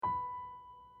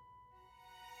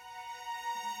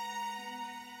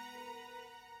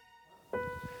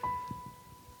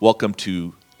Welcome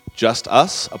to Just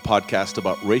Us, a podcast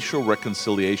about racial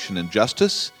reconciliation and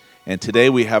justice. And today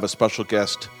we have a special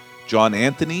guest, John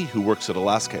Anthony, who works at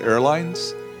Alaska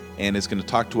Airlines and is going to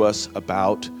talk to us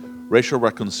about racial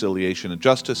reconciliation and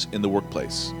justice in the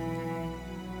workplace.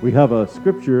 We have a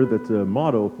scripture that's a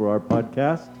motto for our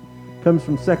podcast. It comes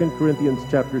from 2 Corinthians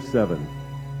chapter 7.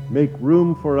 Make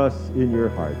room for us in your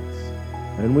hearts.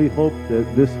 And we hope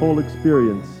that this whole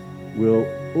experience will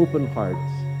open hearts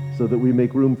so that we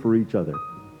make room for each other.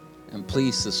 And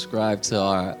please subscribe to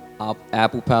our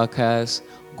Apple Podcasts,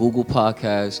 Google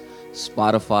Podcasts,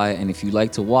 Spotify, and if you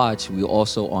like to watch, we're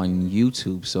also on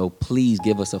YouTube. So please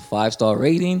give us a 5-star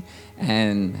rating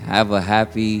and have a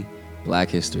happy Black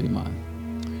History Month.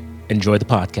 Enjoy the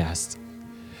podcast.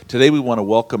 Today we want to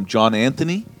welcome John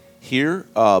Anthony here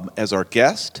as our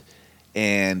guest,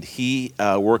 and he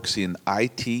works in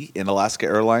IT in Alaska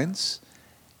Airlines.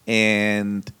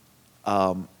 And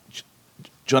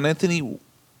John Anthony,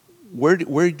 where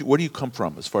do you come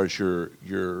from as far as where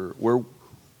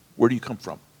do you come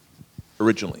from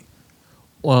originally?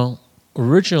 Well,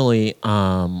 originally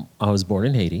I was born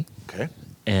in Haiti. Okay.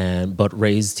 But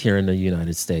raised here in the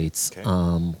United States. Okay.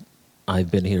 I've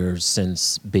been here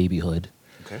since babyhood.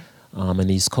 Okay. I'm an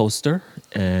East Coaster,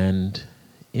 and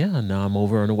now I'm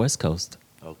over on the West Coast.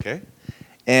 Okay.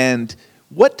 And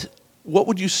what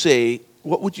would you say?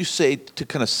 What would you say to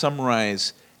kind of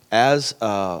summarize as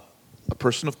a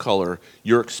person of color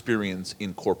your experience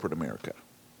in corporate America?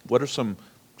 What are some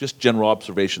just general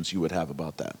observations you would have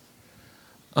about that?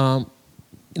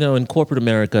 In corporate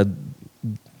America,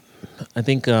 I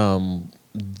think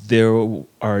there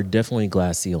are definitely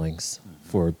glass ceilings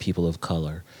for people of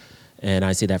color. And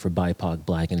I say that for BIPOC,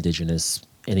 Black, Indigenous,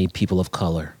 any people of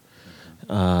color.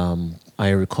 I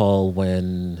recall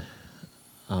when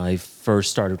I first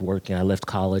started working, I left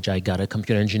college, I got a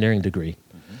computer engineering degree.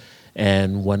 Mm-hmm.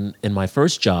 And when in my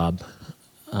first job,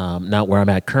 not where I'm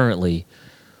at currently,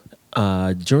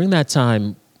 during that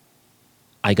time,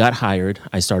 I got hired,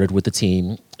 I started with the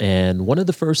team, and one of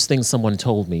the first things someone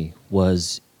told me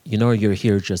was, you're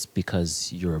here just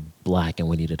because you're Black and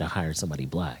we needed to hire somebody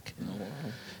Black. Oh, wow.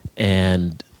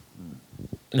 And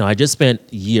I just spent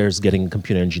years getting a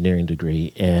computer engineering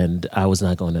degree, and I was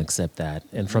not going to accept that.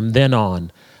 And from then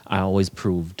on, I was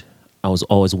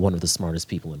always one of the smartest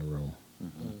people in the room.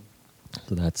 Mm-hmm.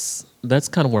 So that's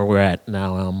kind of where we're at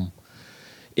now.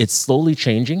 It's slowly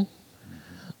changing,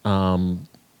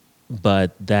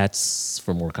 but that's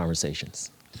for more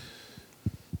conversations.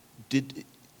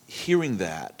 Hearing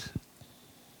that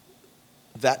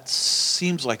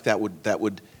seems like that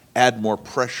would add more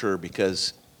pressure,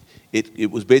 because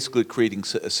it was basically creating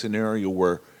a scenario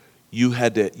where you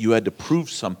had to prove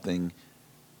something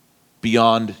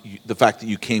beyond the fact that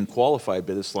you came qualified,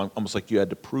 but it's almost like you had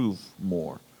to prove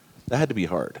more. That had to be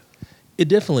hard. It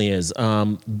definitely is.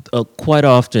 Quite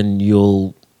often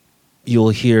you'll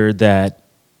hear that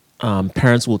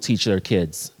parents will teach their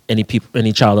kids,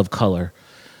 any child of color,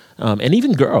 and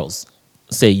even girls,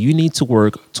 say you need to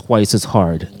work twice as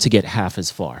hard to get half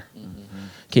as far.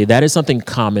 Okay, that is something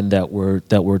common that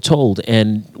we're told,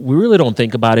 and we really don't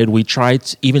think about it.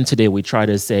 Even today, we try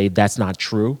to say that's not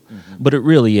true, but it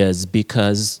really is,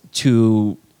 because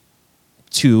to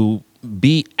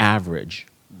be average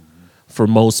for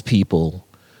most people,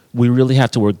 we really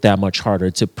have to work that much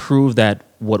harder to prove that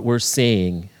what we're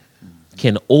saying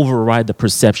can override the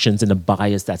perceptions and the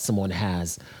bias that someone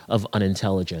has of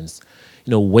unintelligence.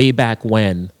 Way back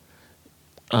when,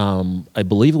 I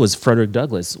believe it was Frederick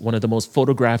Douglass, one of the most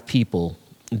photographed people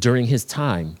during his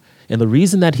time. And the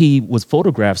reason that he was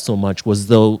photographed so much was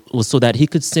so that he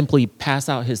could simply pass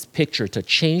out his picture to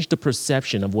change the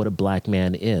perception of what a Black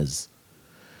man is.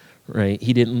 Right?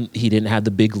 He didn't have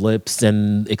the big lips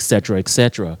and et cetera,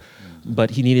 but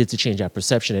he needed to change that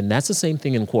perception. And that's the same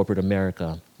thing in corporate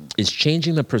America, is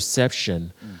changing the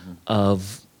perception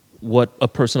of what a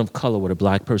person of color, what a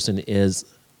Black person is,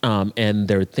 and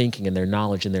their thinking and their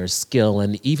knowledge and their skill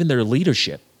and even their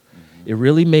leadership. It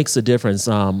really makes a difference.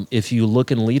 If you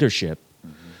look in leadership,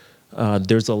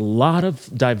 there's a lot of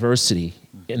diversity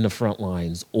in the front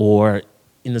lines or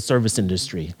in the service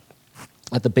industry.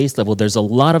 At the base level, there's a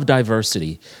lot of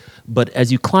diversity. But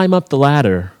as you climb up the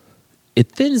ladder, it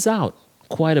thins out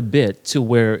quite a bit to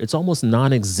where it's almost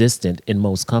non-existent in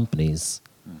most companies.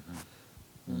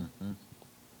 Mm-hmm. Mm-hmm.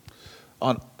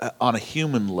 On a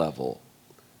human level,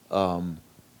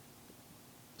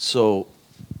 so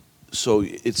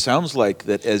it sounds like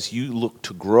that as you look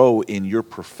to grow in your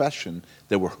profession,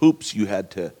 there were hoops you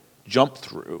had to jump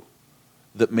through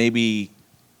that maybe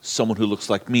someone who looks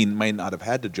like me might not have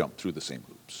had to jump through the same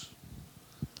hoops.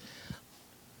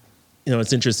 You know,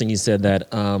 it's interesting you said that.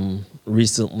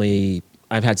 Recently,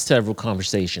 I've had several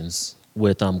conversations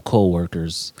with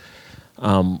coworkers.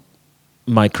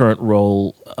 My current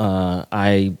role,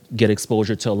 I get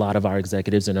exposure to a lot of our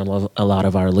executives and a lot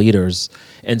of our leaders,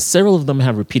 and several of them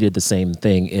have repeated the same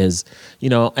thing: is, you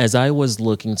know, as I was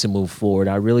looking to move forward,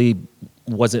 I really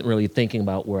wasn't really thinking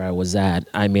about where I was at.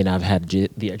 I mean, I've had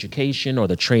the education or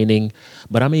the training,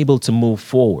 but I'm able to move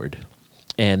forward,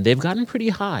 and they've gotten pretty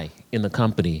high in the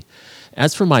company.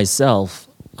 As for myself,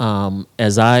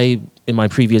 in my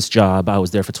previous job, I was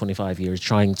there for 25 years,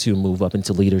 trying to move up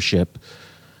into leadership.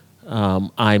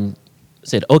 I'm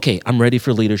said, okay, I'm ready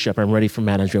for leadership. I'm ready for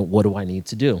management. What do I need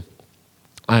to do?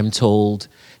 I'm told,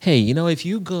 hey, you know, if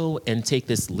you go and take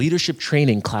this leadership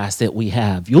training class that we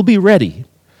have, you'll be ready.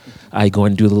 I go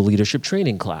and do the leadership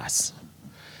training class.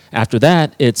 After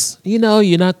that, it's, you know,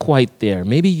 you're not quite there.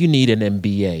 Maybe you need an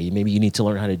MBA. Maybe you need to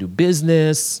learn how to do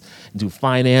business, do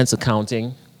finance,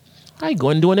 accounting. I go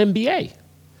and do an MBA.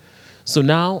 So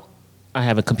now I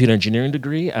have a computer engineering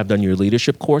degree, I've done your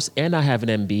leadership course, and I have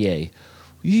an MBA.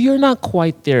 You're not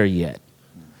quite there yet.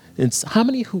 It's how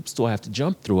many hoops do I have to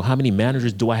jump through? How many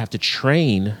managers do I have to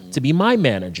train to be my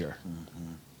manager?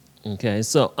 Okay,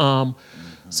 so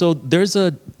there's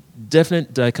a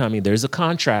definite dichotomy. There's a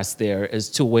contrast there as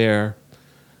to where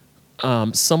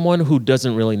someone who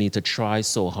doesn't really need to try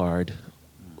so hard,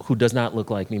 who does not look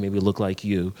like me, maybe look like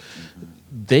you,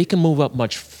 they can move up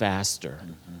much faster,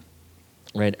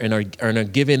 right? And are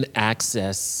given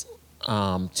access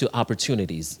to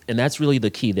opportunities. And that's really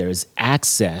the key there, is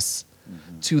access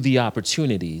to the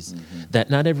opportunities that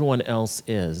not everyone else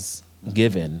is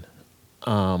given.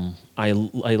 I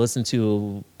listened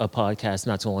to a podcast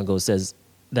not too long ago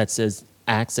that says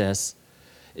access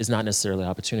is not necessarily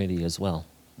opportunity as well,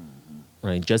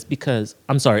 right? Just because,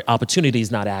 opportunity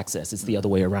is not access, it's the other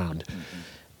way around.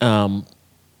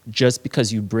 Just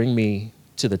because you bring me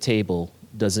to the table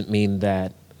doesn't mean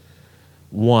that,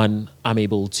 one, I'm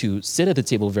able to sit at the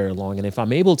table very long, and if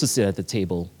I'm able to sit at the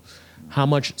table, how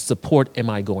much support am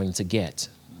I going to get,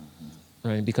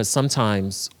 right? Because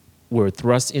sometimes we're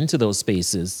thrust into those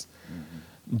spaces,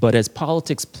 but as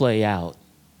politics play out,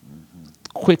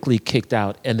 quickly kicked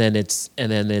out, and then it's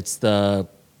the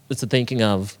thinking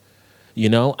of, you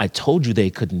know, I told you they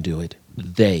couldn't do it.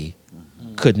 They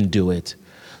couldn't do it.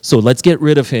 So let's get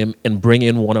rid of him and bring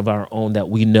in one of our own that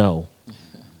we know.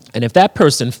 And if that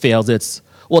person fails,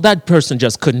 that person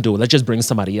just couldn't do it. Let's just bring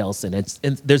somebody else in.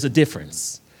 And there's a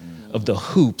difference of the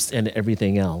hoops and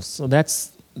everything else. So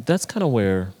that's kind of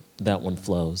where that one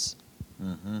flows.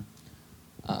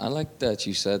 I like that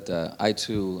you said that. I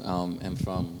too am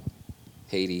from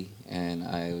Haiti, and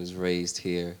I was raised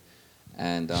here.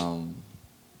 And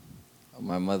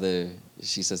my mother,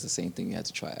 she says the same thing. You have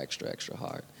to try extra, extra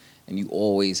hard. And you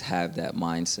always have that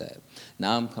mindset.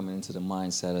 Now I'm coming into the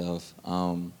mindset of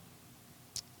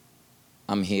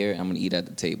I'm here, I'm going to eat at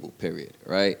the table, period,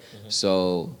 right?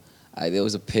 So there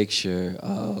was a picture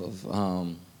of,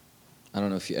 I don't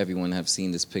know if everyone have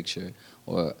seen this picture,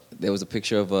 or there was a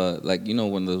picture of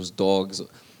one of those dogs,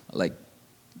 like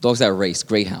dogs that race,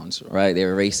 greyhounds, right? They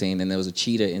were racing, and there was a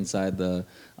cheetah inside the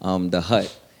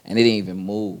hut, and it didn't even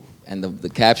move. And the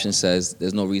caption says,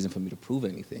 there's no reason for me to prove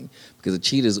anything, because a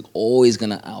cheetah is always going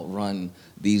to outrun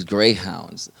these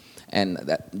greyhounds. And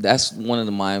that's one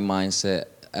of my mindset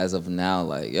as of now,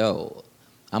 like, yo,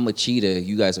 I'm a cheetah,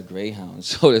 you guys are greyhounds,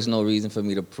 so there's no reason for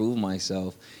me to prove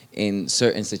myself in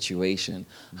certain situation.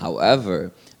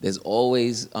 However, there's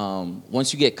always,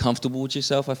 once you get comfortable with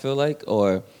yourself, I feel like,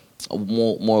 or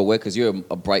more aware, because you're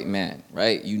a bright man,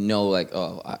 right? You know, like,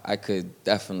 oh, I could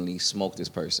definitely smoke this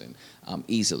person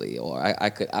easily, or I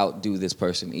could outdo this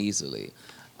person easily.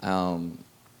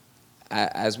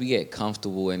 As we get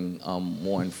comfortable and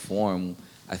more informed,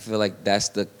 I feel like that's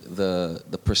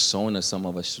the persona some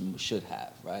of us should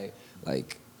have, right?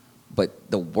 Like, but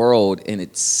the world in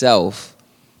itself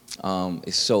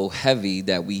is so heavy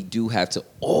that we do have to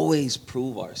always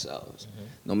prove ourselves,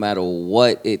 no matter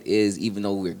what it is, even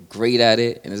though we're great at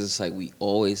it. And it's just like we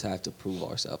always have to prove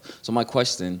ourselves. So my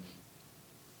question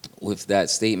with that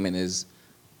statement is,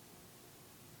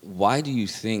 why do you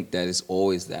think that it's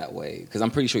always that way? Because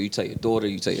I'm pretty sure you tell your daughter,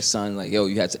 you tell your son, like, yo,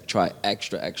 you had to try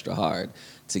extra, extra hard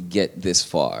to get this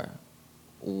far.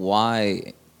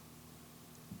 Why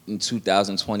in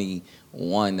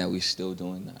 2021 that we're still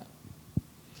doing that?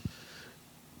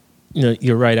 You know,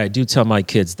 you're right. I do tell my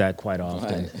kids that quite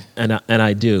often, right. and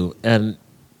I do. And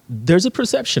there's a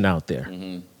perception out there,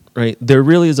 right? There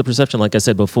really is a perception, like I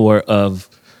said before, of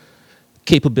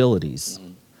capabilities.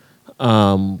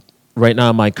 Right now,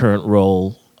 in my current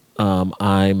role,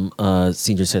 I'm a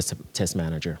senior test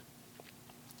manager.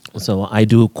 So I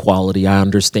do quality. I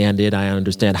understand it. I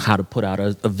understand how to put out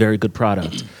a very good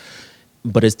product.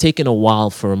 But it's taken a while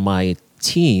for my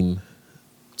team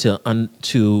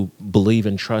to believe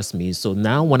and trust me. So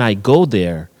now when I go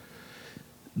there,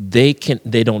 they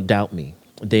don't doubt me.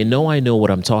 They know I know what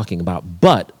I'm talking about.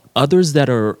 But others that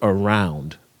are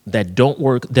around that don't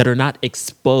work, that are not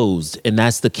exposed, and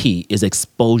that's the key, is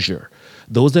exposure.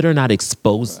 Those that are not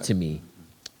exposed to me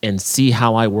and see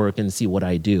how I work and see what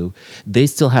I do, they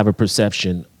still have a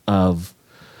perception of,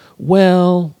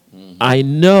 well, I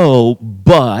know,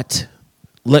 but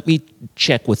let me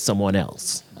check with someone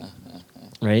else.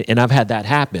 Right? And I've had that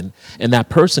happen. And that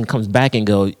person comes back and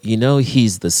go,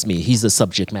 he's the SME. He's the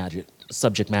subject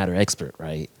matter expert,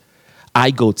 right?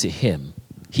 I go to him.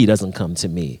 He doesn't come to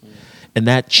me. And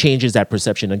that changes that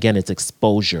perception. Again, it's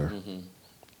exposure.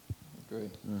 Great.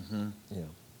 Yeah.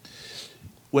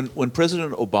 When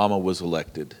President Obama was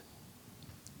elected,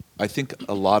 I think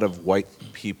a lot of white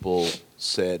people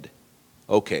said,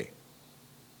 okay,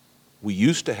 we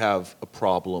used to have a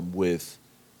problem with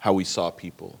how we saw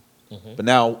people, but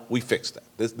now we fixed that.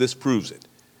 This proves it.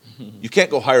 You can't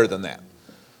go higher than that.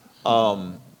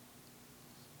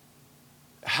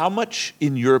 How much,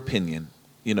 in your opinion,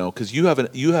 because you have a,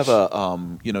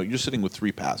 you're sitting with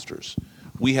 3 pastors.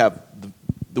 We have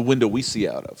the window we see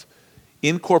out of.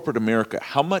 In corporate America,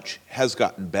 how much has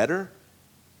gotten better,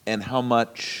 and how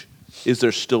much is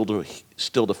there still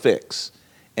to fix?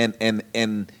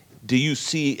 And do you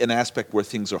see an aspect where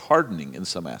things are hardening in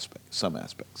some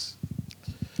aspects?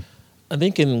 I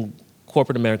think in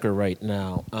corporate America right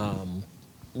now,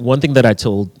 one thing that I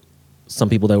told some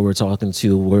people that we were talking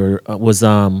to was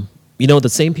the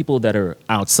same people that are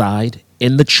outside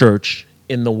in the church,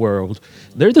 in the world,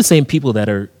 they're the same people that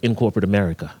are in corporate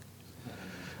America.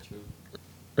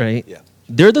 Right? Yeah.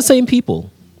 They're the same people.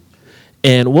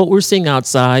 And what we're seeing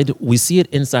outside, we see it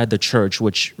inside the church,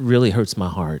 which really hurts my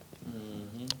heart.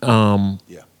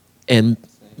 Yeah. And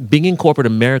being in corporate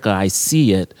America, I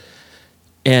see it,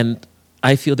 and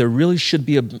I feel there really should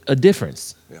be a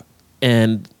difference. Yeah.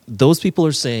 And those people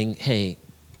are saying, hey,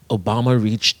 Obama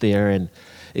reached there, and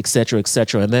et cetera, et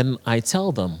cetera. And then I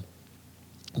tell them,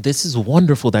 this is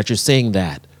wonderful that you're saying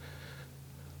that.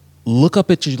 Look up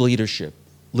at your leadership.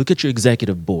 Look at your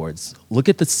executive boards. Look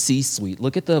at the C-suite.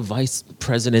 Look at the vice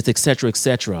presidents, et cetera, et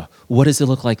cetera. What does it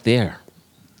look like there?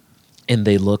 And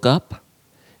they look up,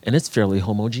 and it's fairly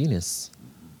homogeneous.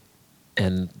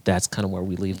 And that's kind of where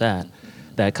we leave that.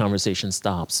 That conversation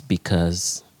stops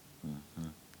because,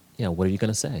 what are you going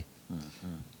to say?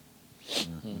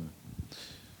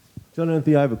 John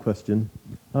Anthony, I have a question.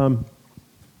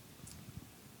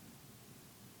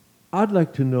 I'd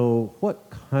like to know what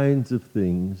kinds of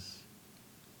things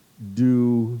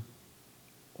do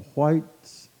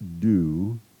whites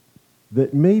do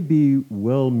that may be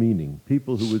well-meaning?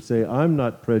 People who would say, I'm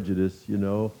not prejudiced,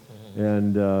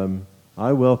 and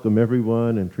I welcome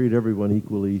everyone and treat everyone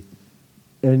equally.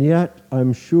 And yet,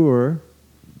 I'm sure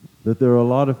that there are a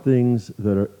lot of things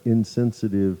that are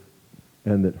insensitive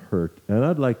and that hurt. And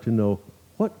I'd like to know,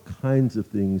 what kinds of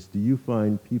things do you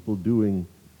find people doing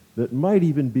that might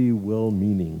even be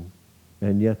well-meaning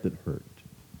and yet that hurt?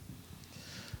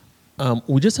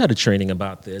 We just had a training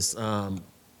about this,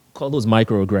 called those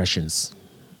microaggressions,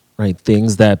 right?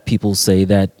 Things that people say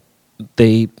that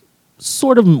they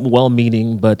sort of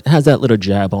well-meaning, but has that little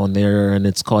jab on there, and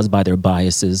it's caused by their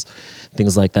biases,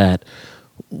 things like that.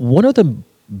 One of the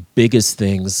biggest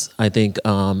things, I think,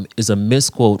 is a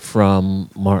misquote from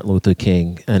Martin Luther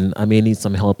King, and I may need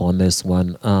some help on this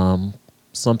one.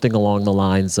 Something along the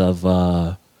lines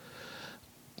of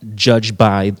judge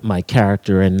by my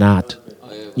character and not,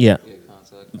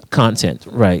 content,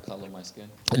 right. Color of my skin.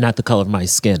 Not the color of my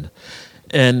skin.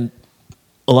 And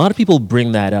a lot of people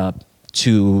bring that up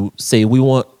to say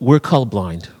we're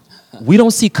colorblind. We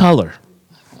don't see color,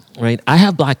 right? I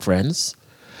have black friends,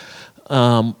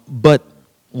 but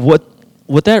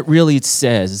what that really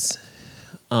says,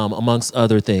 amongst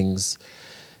other things,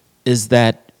 is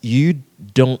that you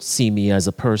don't see me as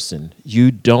a person.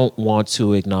 You don't want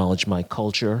to acknowledge my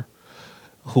culture,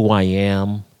 who I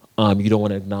am. You don't want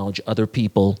to acknowledge other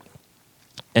people.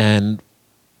 And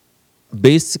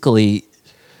basically,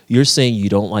 you're saying you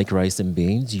don't like rice and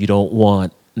beans, you don't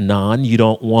want naan, you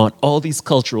don't want all these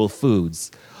cultural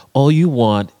foods. All you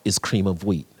want is cream of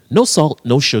wheat. No salt,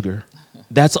 no sugar.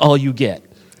 That's all you get.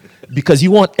 Because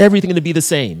you want everything to be the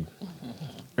same,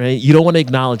 right? You don't want to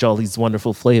acknowledge all these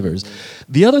wonderful flavors.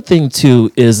 The other thing,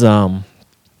 too, is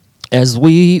as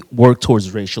we work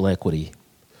towards racial equity,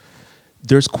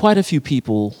 there's quite a few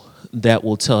people that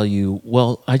will tell you,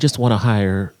 well, I just want to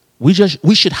hire, we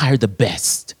should hire the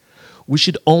best. We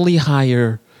should only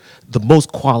hire the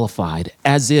most qualified,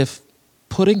 as if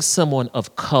putting someone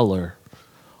of color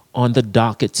on the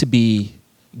docket to be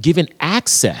given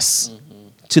access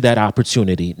to that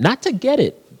opportunity, not to get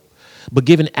it, but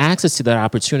given access to that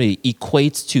opportunity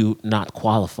equates to not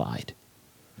qualified.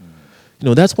 You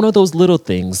know, that's one of those little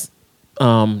things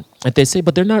that they say,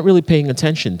 but they're not really paying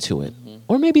attention to it.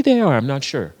 Or maybe they are, I'm not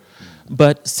sure.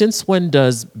 But since when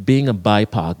does being a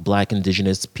BIPOC, Black,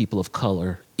 Indigenous, people of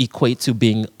color, equate to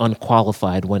being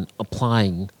unqualified when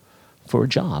applying for a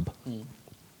job?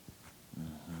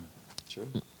 True.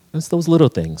 It's those little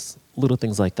things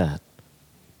like that.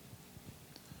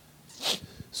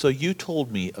 So you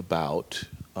told me about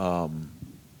some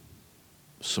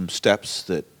steps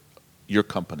that your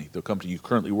company, the company you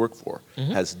currently work for,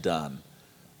 has done.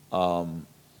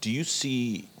 Do you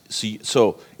see?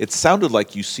 So it sounded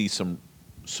like you see some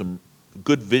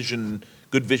good vision,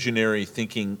 good visionary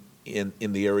thinking in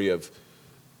the area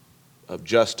of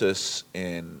justice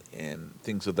and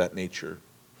things of that nature.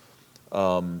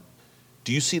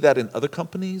 Do you see that in other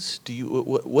companies?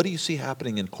 What do you see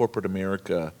happening in corporate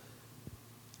America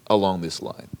along this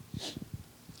line?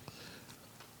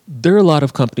 There are a lot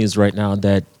of companies right now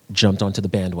that jumped onto the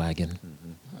bandwagon.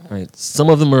 Right? Some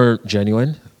of them are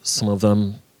genuine. Some of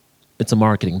them, it's a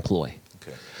marketing ploy.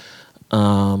 Okay.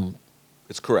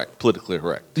 It's correct, politically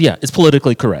correct. Yeah, it's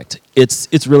politically correct.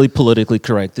 It's really politically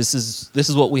correct. This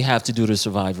is what we have to do to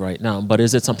survive right now. But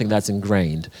is it something that's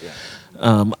ingrained?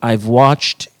 Yeah. I've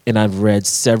watched and I've read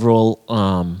several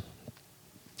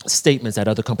statements that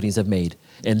other companies have made,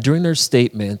 and during their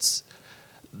statements,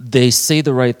 they say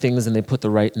the right things and they put the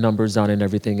right numbers on and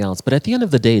everything else. But at the end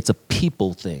of the day, it's a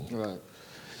people thing. Right.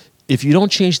 If you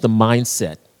don't change the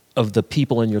mindset of the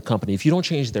people in your company, if you don't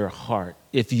change their heart,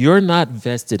 if you're not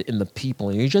vested in the people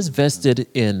and you're just vested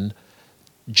in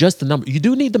just the number, you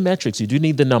do need the metrics, you do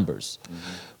need the numbers.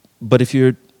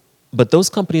 But those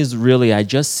companies really, I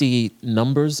just see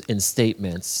numbers and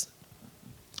statements,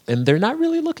 and they're not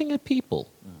really looking at people.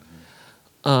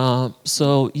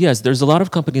 So yes, there's a lot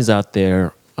of companies out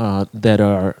there that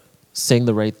are saying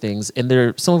the right things, and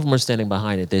some of them are standing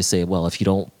behind it. They say, well, if you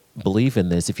don't believe in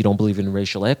this, if you don't believe in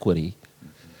racial equity,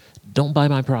 don't buy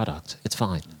my product. It's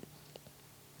fine.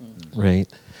 Right?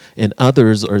 And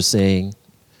others are saying,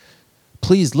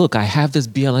 please look, I have this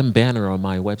BLM banner on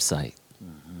my website.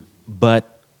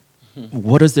 But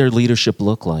what does their leadership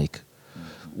look like?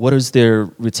 What does their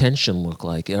retention look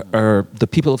like? Are the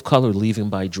people of color leaving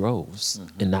by droves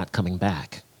and not coming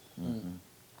back? Right?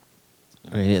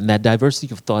 And that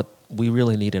diversity of thought we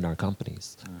really need in our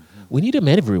companies. We need them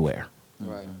everywhere.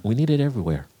 Right. We need it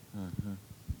everywhere.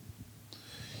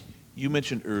 You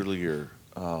mentioned earlier,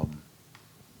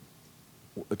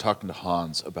 talking to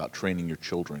Hans about training your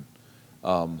children.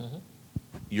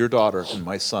 Your daughter and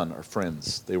my son are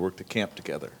friends. They worked at camp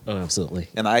together. Oh, absolutely.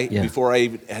 And Yeah. before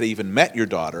I had even met your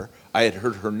daughter, I had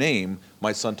heard her name,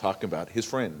 my son talking about his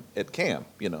friend at camp,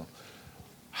 you know.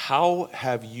 How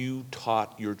have you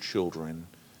taught your children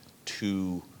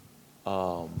to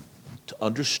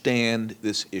understand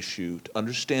this issue, to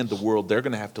understand the world they're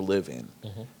going to have to live in?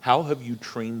 How have you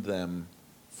trained them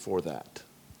for that?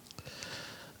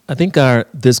 I think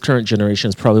this current generation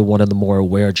is probably one of the more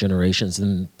aware generations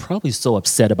and probably so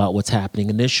upset about what's happening.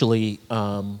 Initially,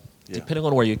 depending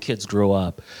on where your kids grow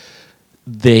up,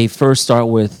 they first start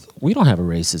with, we don't have a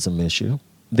racism issue.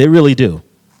 They really do.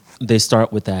 They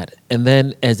start with that. And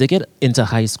then as they get into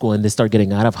high school and they start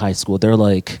getting out of high school, they're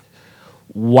like,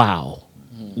 wow,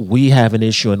 we have an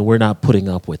issue and we're not putting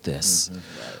up with this.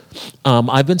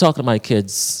 I've been talking to my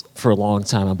kids for a long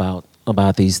time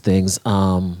about these things.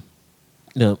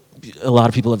 You know, a lot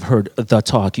of people have heard the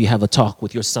talk. You have a talk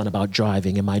with your son about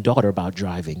driving and my daughter about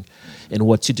driving and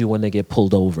what to do when they get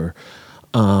pulled over.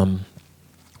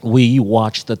 We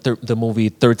watched the movie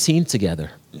 13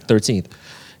 together, 13th.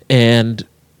 And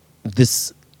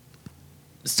this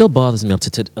still bothers me up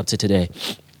to today.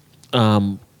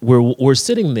 We're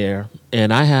sitting there,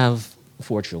 and I have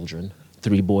 4 children,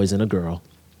 3 boys and a girl.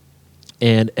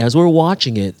 And as we're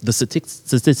watching it, the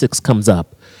statistics comes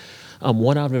up.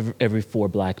 1 out of every 4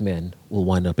 black men will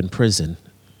wind up in prison.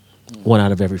 1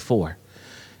 out of every 4.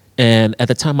 And at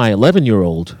the time, my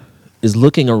 11-year-old is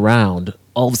looking around.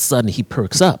 All of a sudden, he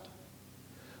perks up.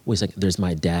 Wait a second. There's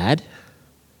my dad.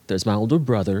 There's my older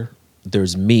brother.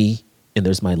 There's me. And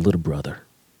there's my little brother.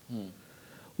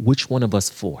 Which one of us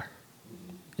 4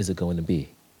 is it going to be?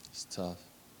 It's tough.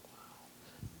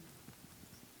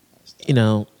 You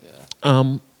know,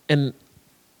 Yeah.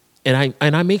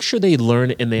 And I make sure they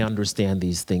learn and they understand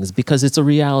these things because it's a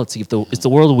reality. It's the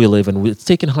world we live in. It's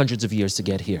taken hundreds of years to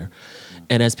get here.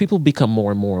 And as people become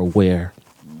more and more aware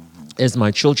as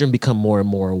my children become more and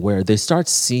more aware, they start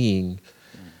seeing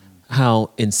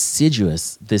how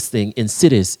insidious this thing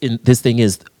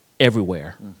is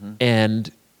everywhere,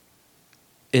 and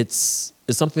it's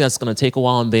something that's going to take a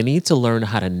while, and they need to learn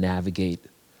how to navigate,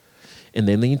 and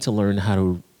they need to learn how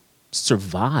to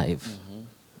survive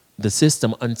the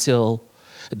system until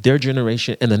their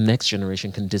generation and the next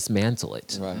generation can dismantle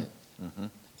it. Right.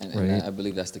 And Right. I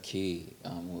believe that's the key,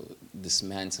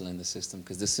 dismantling the system,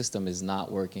 because the system is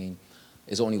not working.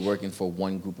 It's only working for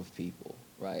one group of people,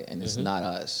 right? And it's not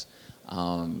us,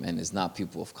 and it's not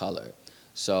people of color.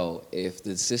 So if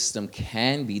the system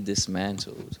can be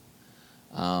dismantled,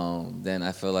 then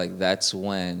I feel like that's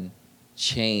when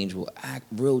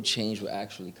real change will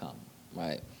actually come,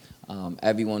 right?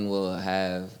 Everyone will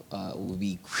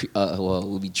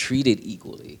be treated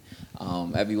equally.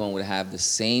 Everyone would have the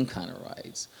same kind of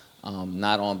rights,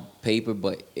 not on paper,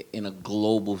 but in a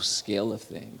global scale of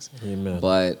things. Amen.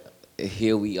 But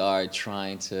here we are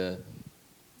trying to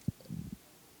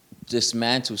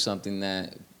dismantle something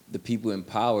that the people in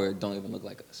power don't even look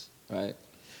like us, right?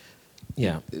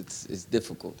 Yeah. It's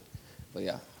difficult, but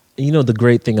yeah, You know, the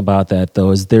great thing about that,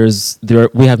 though, is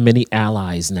we have many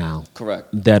allies now correct.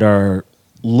 that are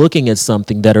looking at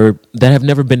something that have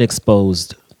never been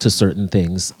exposed to certain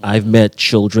things. I've met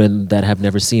children that have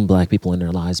never seen black people in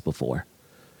their lives before.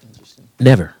 Interesting.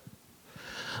 Never.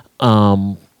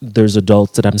 There's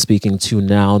adults that I'm speaking to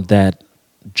now that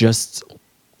just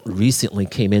recently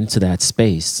came into that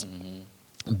space,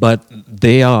 but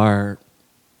they're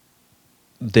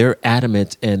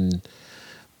adamant and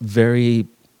very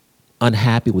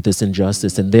unhappy with this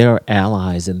injustice, and they are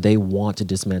allies, and they want to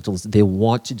dismantle this. They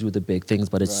want to do the big things,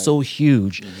 but it's Right. so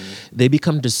huge, they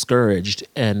become discouraged.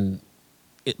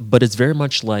 But it's very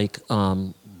much like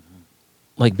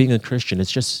being a Christian.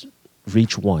 It's just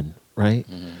reach one, right?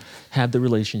 Have the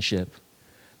relationship,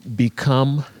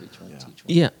 become. Each one,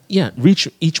 teach one. Reach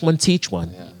each one, teach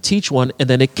one. Yeah. Teach one, and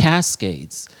then it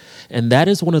cascades. And that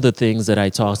is one of the things that I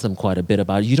talk to them quite a bit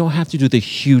about. You don't have to do the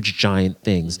huge, giant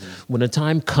things. When the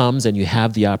time comes and you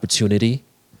have the opportunity,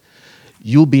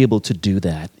 you'll be able to do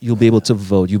that. You'll be able to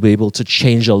vote. You'll be able to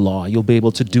change a law. You'll be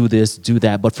able to do this, do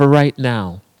that. But for right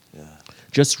now,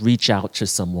 just reach out to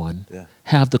someone. Yeah.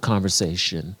 Have the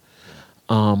conversation.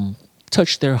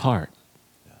 Touch their heart.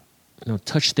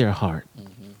 Touch their heart.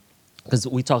 Because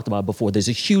we talked about before, there's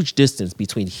a huge distance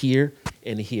between here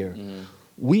and here.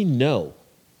 We know,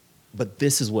 but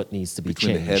this is what needs to be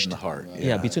Between changed. the head and the heart.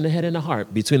 Yeah, between the head and the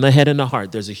heart. Between the head and the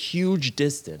heart, there's a huge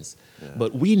distance.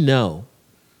 But we know,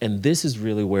 and this is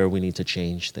really where we need to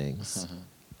change things.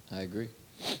 I agree.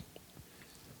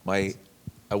 I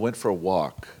went for a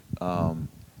walk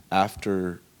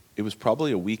after, it was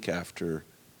probably a week after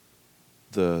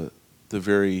the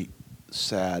very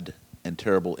sad and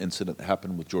terrible incident that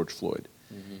happened with George Floyd.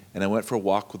 And I went for a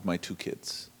walk with my two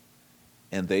kids.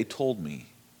 And they told me,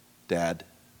 Dad,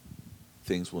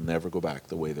 things will never go back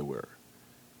the way they were.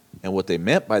 And what they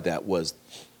meant by that was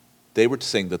they were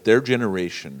saying that their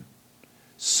generation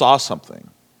saw something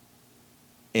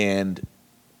and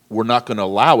we're not going to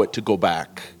allow it to go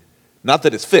back. Not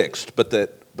that it's fixed, but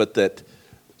that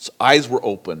eyes were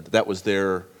opened. That was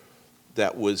their.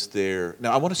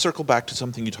 Now I want to circle back to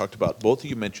something you talked about. Both of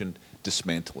you mentioned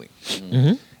dismantling.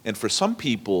 And for some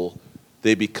people,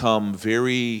 they become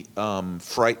very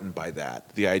frightened by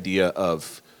that. The idea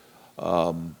of,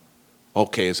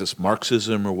 okay, is this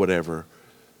Marxism or whatever?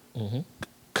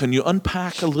 Can you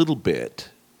unpack a little bit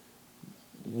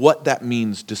what that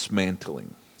means,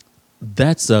 dismantling?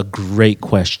 That's a great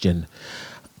question.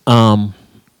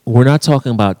 We're not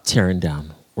talking about tearing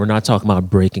down. We're not talking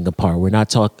about breaking apart.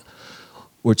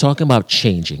 We're talking about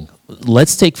changing.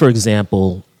 Let's take, for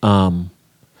example,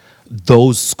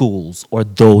 those schools or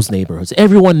those neighborhoods.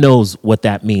 Everyone knows what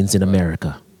that means in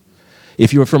America.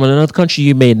 If you're from another country,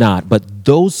 you may not, but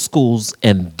those schools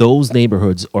and those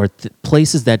neighborhoods are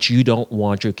places that you don't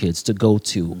want your kids to go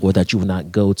to or that you will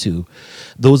not go to.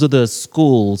 Those are the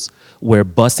schools where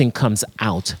busing comes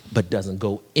out but doesn't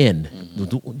go in.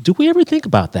 Do we ever think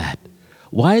about that?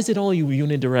 Why is it only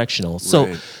unidirectional? So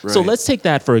Right. let's take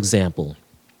that for example.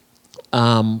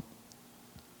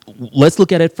 Let's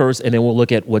look at it first, and then we'll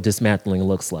look at what dismantling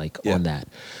looks like on that.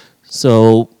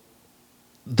 So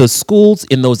the schools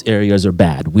in those areas are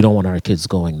bad. We don't want our kids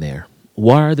going there.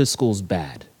 Why are the schools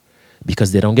bad?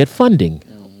 Because they don't get funding.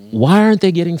 Why aren't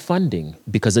they getting funding?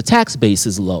 Because the tax base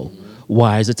is low.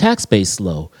 Why is the tax base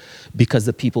low? Because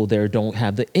the people there don't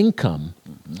have the income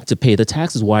to pay the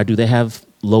taxes. Why do they have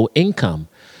low income?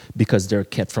 Because they're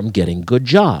kept from getting good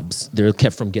jobs. They're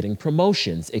kept from getting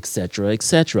promotions, et cetera, et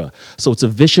cetera. So it's a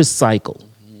vicious cycle.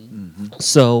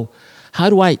 So How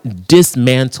do I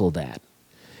dismantle that?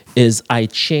 Is I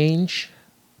change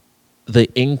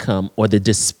the income or the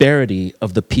disparity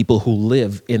of the people who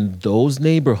live in those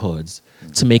neighborhoods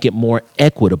to make it more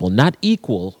equitable, not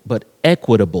equal, but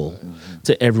equitable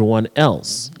to everyone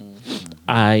else.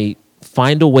 I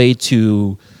find a way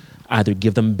to either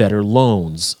give them better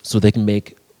loans so they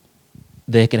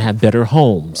can have better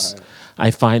homes.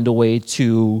 I find a way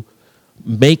to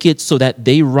make it so that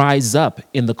they rise up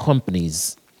in the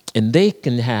companies and they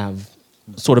can have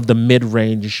sort of the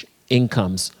mid-range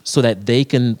incomes so that they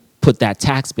can put that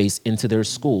tax base into their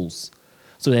schools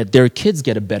so that their kids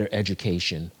get a better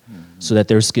education, so that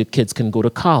their kids can go to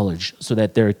college, so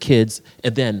that their kids,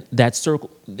 and then that circle,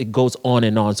 it goes on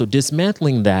and on. So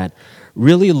dismantling that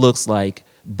really looks like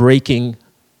breaking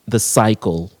the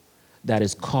cycle that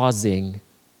is causing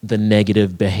the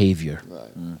negative behavior.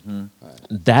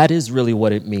 That is really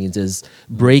what it means, is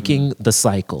breaking the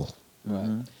cycle.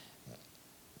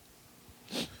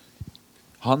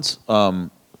 Hans,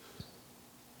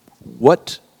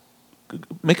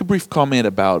 make a brief comment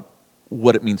about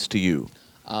what it means to you.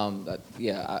 In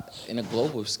a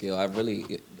global scale, I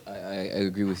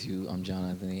agree with you, John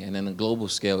Anthony. And in a global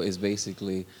scale, is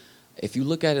basically, if you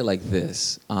look at it like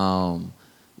this,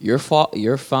 your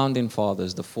founding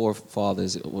fathers, the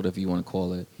forefathers, whatever you want to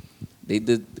call it, they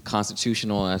did the Constitution,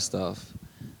 all that stuff.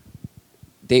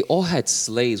 They all had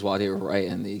slaves while they were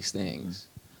writing these things.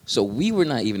 So we were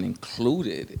not even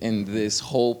included in this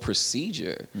whole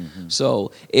procedure.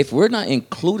 So if we're not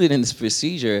included in this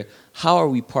procedure, how are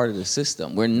we part of the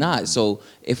system? We're not. So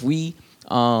if we,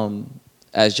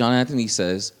 as John Anthony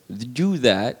says, do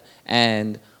that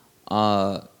and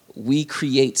we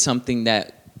create something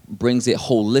that brings it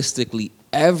holistically,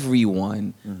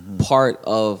 everyone part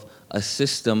of a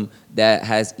system that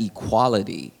has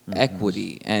equality,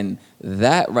 equity, and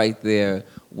that right there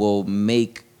will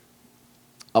make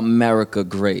America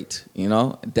great.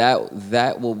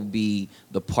 That will be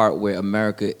the part where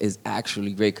America is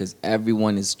actually great, because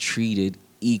everyone is treated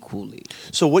equally.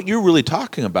 So what you're really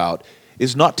talking about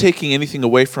is not taking anything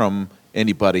away from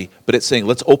anybody, but it's saying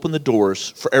let's open the doors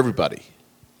for everybody.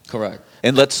 Correct.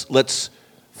 And let's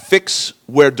fix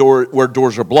where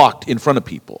doors are blocked in front of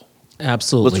people.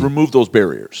 Absolutely. Let's remove those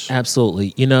barriers.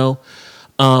 Absolutely.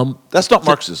 That's not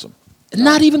Marxism.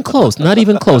 Not even close. Not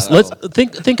even close. Let's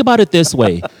think about it this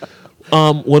way.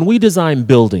 When we design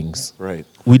buildings, Right.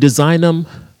 we design them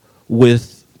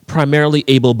with primarily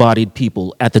able-bodied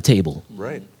people at the table,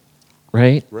 Right.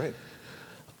 right? Right.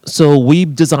 So we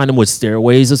design them with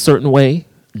stairways a certain way,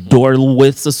 door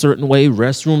widths a certain way,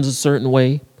 restrooms a certain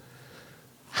way.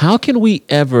 How can we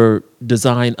ever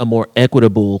design a more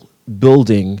equitable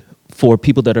building for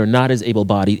people that are not as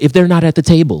able-bodied if they're not at the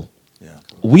table? Yeah.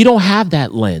 We don't have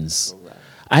that lens.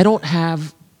 I don't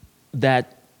have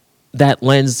that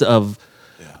lens of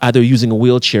either using a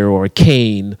wheelchair or a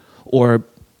cane or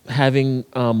having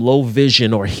low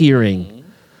vision or hearing,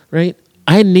 right?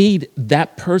 I need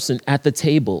that person at the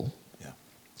table. Yeah.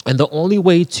 And the only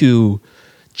way to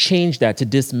change that, to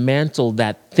dismantle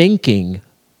that thinking,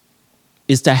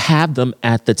 is to have them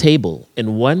at the table.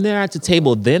 And when they're at the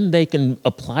table, then they can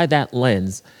apply that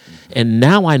lens. And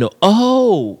now I know,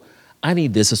 I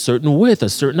need this a certain width, a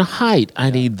certain height.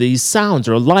 I need these sounds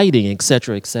or lighting, et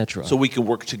cetera, et cetera. So we can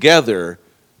work together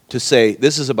to say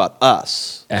this is about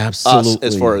us. Absolutely.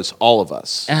 Us as far as all of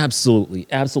us. Absolutely,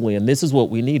 absolutely. And this is what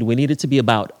we need. We need it to be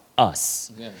about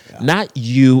us, not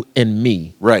you and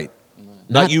me. Right.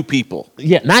 Not you people.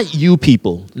 Yeah, not you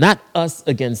people, not us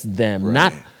against them, Right.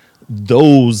 not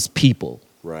those people,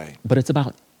 Right. but it's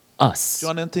about us.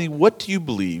 John Anthony, what do you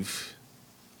believe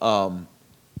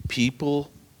people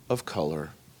of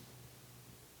color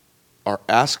are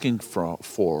asking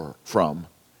from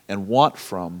and want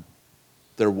from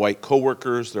their white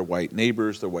coworkers, their white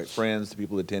neighbors, their white friends, the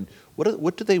people that attend?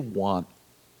 What do they want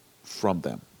from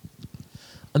them?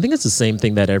 I think it's the same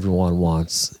thing that everyone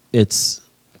wants. It's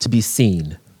to be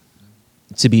seen,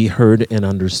 to be heard and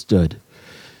understood.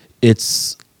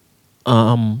 It's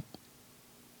when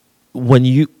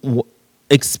you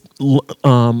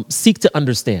seek to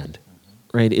understand,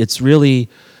 right? It's really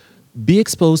be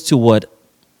exposed to what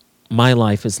my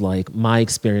life is like, my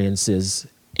experiences,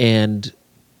 and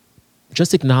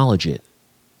just acknowledge it.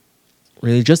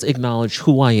 Really, just acknowledge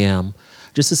who I am,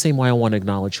 just the same way I want to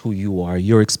acknowledge who you are,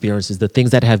 your experiences, the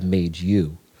things that have made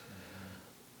you.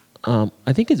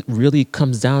 I think it really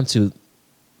comes down to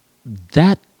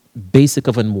that basic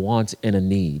of a want and a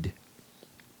need.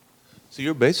 So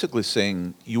you're basically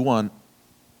saying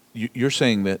you're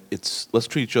saying that let's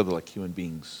treat each other like human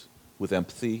beings with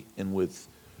empathy and with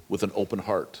an open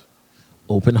heart.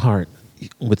 Open heart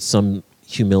with some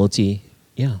humility.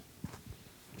 Yeah.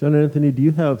 John Anthony, do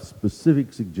you have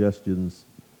specific suggestions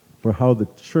for how the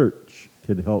church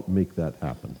can help make that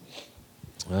happen?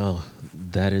 Well,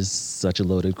 that is such a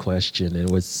loaded question, and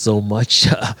with so much,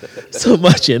 so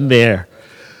much in there.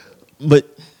 But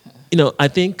I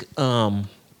think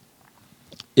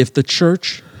if the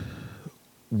church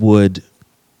would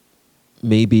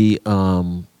maybe do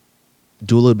a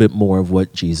little bit more of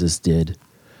what Jesus did,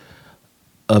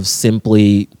 of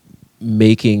simply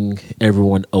making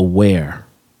everyone aware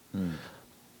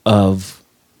of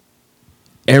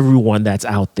everyone that's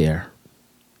out there,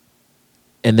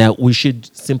 and that we should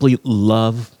simply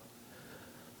love,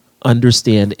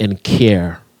 understand, and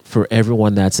care for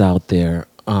everyone that's out there.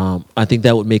 I think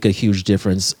that would make a huge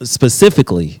difference.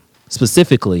 Specifically,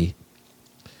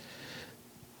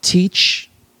 teach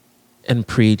and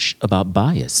preach about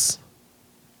bias,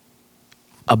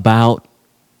 about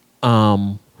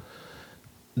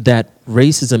that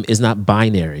racism is not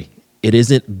binary. It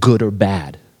isn't good or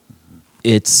bad.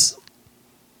 It's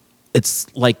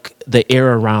like the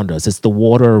air around us. It's the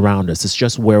water around us. It's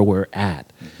just where we're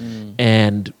at.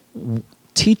 And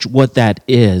teach what that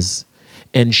is,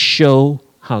 and show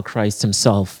how Christ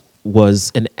himself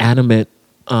was an animate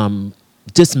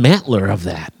dismantler of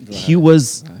that. Right. He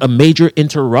was a major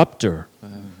interrupter.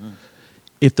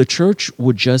 If the church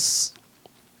would just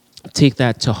take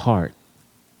that to heart,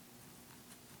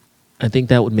 I think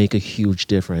that would make a huge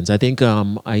difference. I think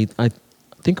I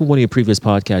think in one of your previous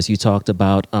podcasts you talked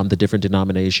about the different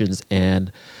denominations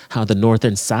and how the North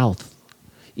and South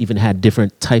even had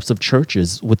different types of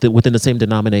churches within the same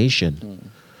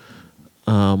denomination.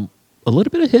 A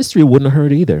little bit of history wouldn't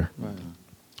hurt either,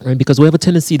 right? Because we have a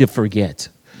tendency to forget,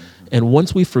 and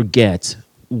once we forget,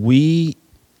 we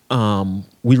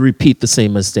repeat the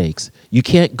same mistakes. You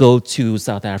can't go to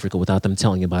South Africa without them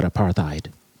telling you about apartheid.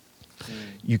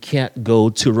 You can't go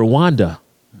to Rwanda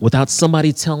without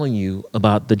somebody telling you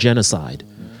about the genocide.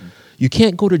 You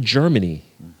can't go to Germany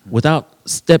without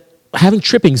having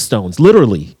tripping stones,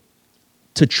 literally,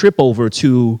 to trip over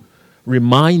to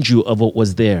remind you of what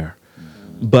was there.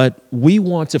 But we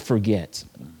want to forget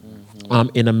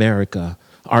in America.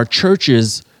 Our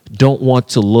churches don't want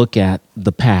to look at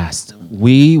the past.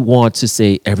 We want to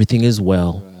say everything is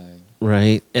well,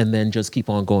 right? And then just keep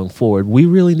on going forward. We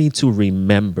really need to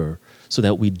remember so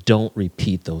that we don't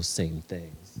repeat those same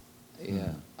things.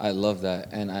 Yeah, I love that.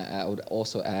 And I would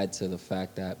also add to the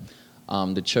fact that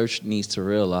the church needs to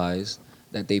realize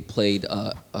that they played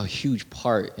a huge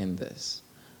part in this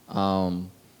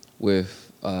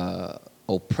with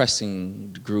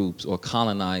oppressing groups or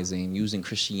colonizing, using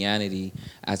Christianity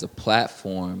as a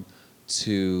platform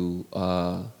to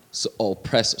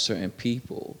oppress certain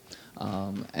people.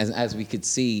 As we could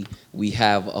see, we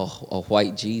have a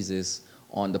white Jesus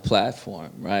on the platform,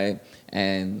 right?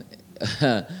 And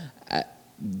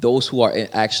those who are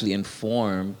actually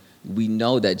informed, we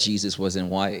know that Jesus wasn't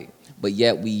white, but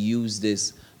yet we use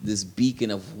this beacon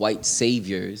of white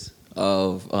saviors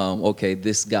of, okay,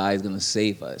 this guy is going to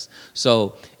save us.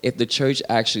 So if the church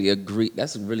actually agree,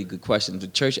 that's a really good question. If the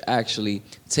church actually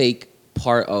take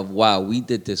part of, wow, we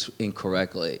did this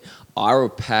incorrectly, our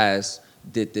past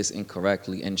did this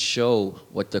incorrectly, and show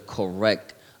what the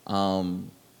correct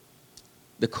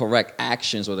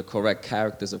actions or the correct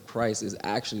characters of Christ is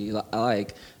actually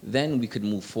like, then we could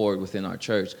move forward within our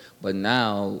church. But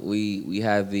now we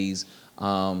have these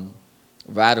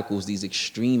radicals, these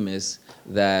extremists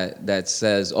that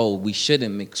says, oh, we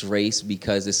shouldn't mix race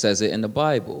because it says it in the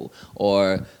Bible,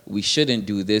 or we shouldn't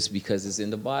do this because it's in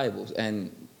the Bible.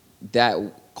 And that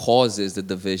causes the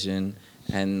division,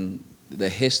 and the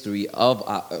history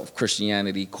of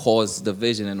Christianity caused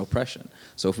division and oppression.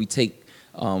 So if we take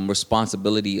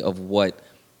responsibility of what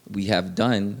we have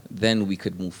done, then we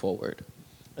could move forward.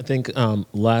 I think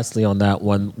lastly on that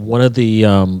one of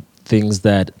the things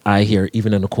that I hear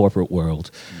even in the corporate world,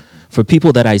 for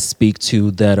people that I speak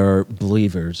to that are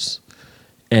believers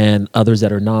and others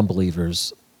that are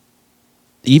non-believers,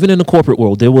 even in the corporate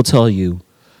world, they will tell you,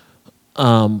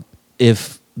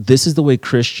 if this is the way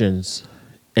Christians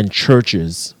and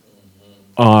churches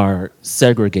are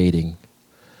segregating,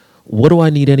 what do I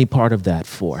need any part of that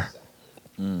for?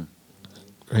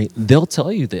 Right? They'll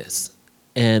tell you this,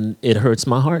 and it hurts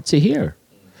my heart to hear,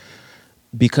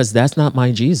 because that's not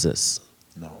my Jesus.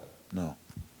 No.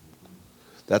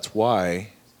 That's why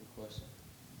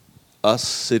us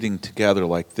sitting together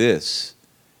like this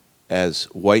as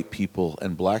white people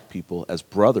and black people, as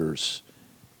brothers,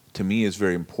 to me is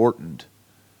very important,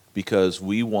 because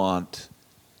we want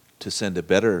to send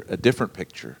a different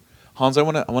picture. Hans, I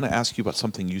want to ask you about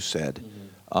something you said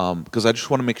because I just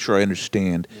want to make sure I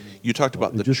understand. You talked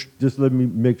about the Just let me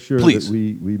make sure Please. that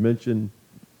we mention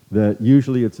that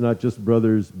usually it's not just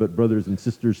brothers, but brothers and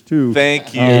sisters too.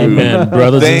 Thank you, Amen.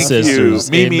 Brothers and Thank sisters.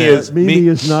 you. Mimi Amen. is Mimi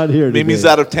is not here Mimi's today.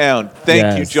 out of town.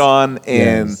 Thank you, Yes. John,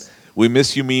 and Yes. we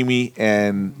miss you, Mimi.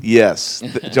 And yes,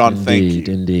 John, thank Indeed,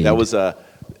 you. indeed. That was a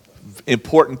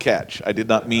important catch. I did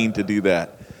not mean to do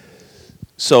that.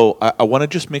 So I want to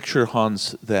just make sure,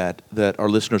 Hans, that our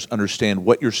listeners understand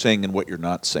what you're saying and what you're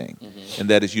not saying, and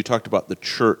that is you talked about the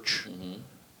church.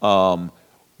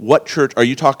 What church are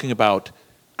you talking about?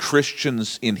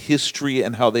 Christians in history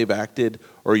and how they've acted,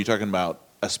 or are you talking about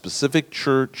a specific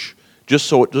church? Just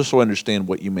so I understand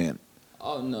what you meant.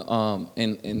 Oh no,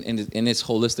 in its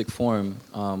holistic form,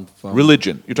 from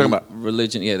Religion. You're talking about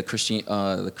religion. Yeah, the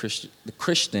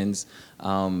Christians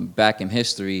back in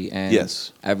history and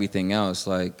Yes. everything else,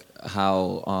 like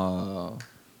how,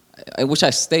 which I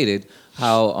stated,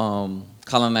 how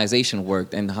colonization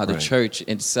worked and how the Right. church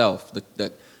itself,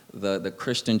 the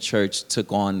Christian church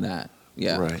took on that.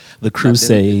 Yeah, Right. The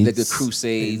Crusades. the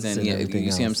Crusades, and and yeah, everything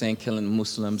you see what I'm else. saying, killing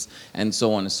Muslims and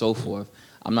so on and so forth.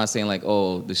 I'm not saying like,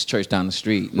 oh, this church down the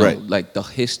street. No, Right. like the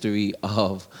history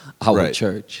of our Right.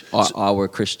 church, our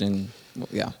Christian.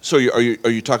 Yeah. So are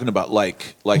you talking about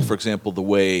like for example the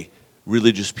way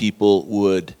religious people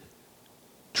would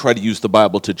try to use the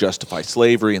Bible to justify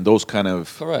slavery and those kind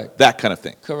of Correct. that kind of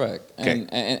thing? Correct. Okay.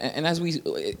 And as we,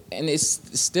 and it's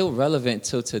still relevant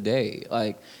till today.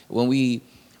 Like when we,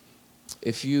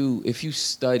 if you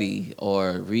study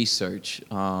or research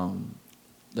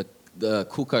the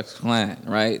Ku Klux Klan,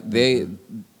 right? Their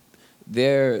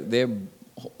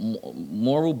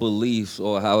moral beliefs,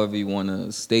 or however you want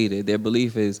to state it, their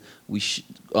belief is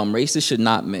races should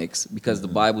not mix because the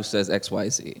Bible says X, Y,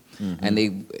 Z, and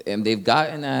they've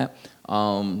gotten that,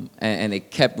 and they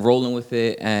kept rolling with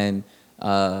it, and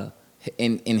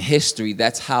in history,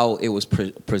 that's how it was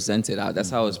presented out. That's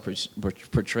how it was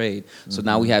portrayed. So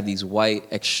now we have these white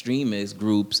extremist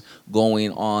groups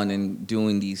going on and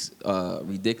doing these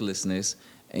ridiculousness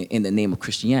in the name of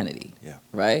Christianity. Yeah.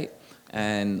 Right.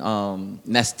 And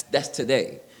that's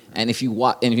today. And if you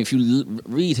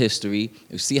read history,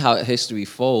 you see how history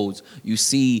folds. You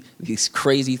see these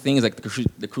crazy things like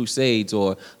the Crusades,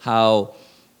 or how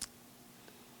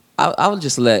I would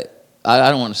just let.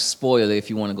 I don't want to spoil it if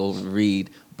you want to go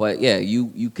read, but yeah,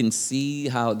 you can see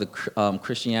how the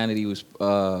Christianity was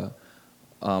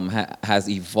has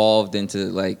evolved into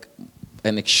like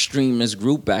an extremist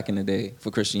group back in the day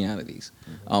for Christianities,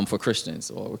 for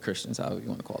Christians, or Christians, however you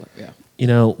want to call it. Yeah, You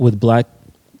know, with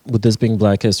this being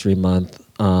Black History Month,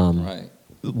 right.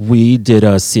 we did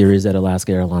a series at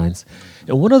Alaska Airlines,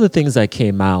 and one of the things that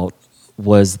came out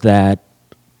was that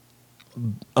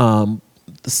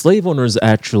the slave owners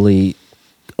actually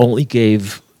only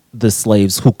gave the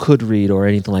slaves who could read or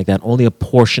anything like that only a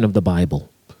portion of the Bible.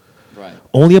 Right.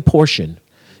 Only a portion.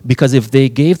 Because if they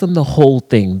gave them the whole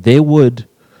thing, they would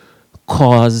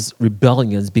cause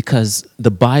rebellions, because the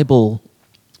Bible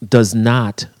does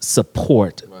not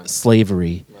support Right.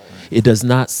 slavery. Right. It does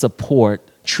not support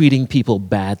treating people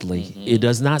badly. It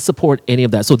does not support any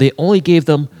of that. So they only gave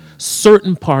them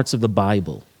certain parts of the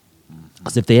Bible.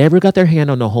 Because if they ever got their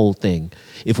hand on the whole thing,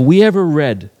 if we ever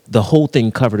read the whole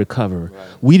thing cover to cover, Right.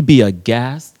 we'd be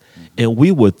aghast, and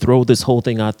we would throw this whole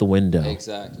thing out the window.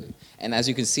 Exactly. And as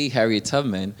you can see, Harriet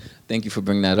Tubman, thank you for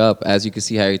bringing that up. As you can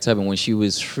see, Harriet Tubman, when she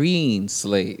was freeing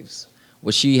slaves,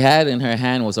 what she had in her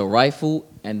hand was a rifle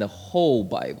and the whole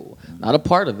Bible. Not a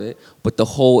part of it, but the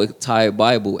whole entire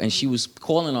Bible. And she was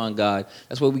calling on God.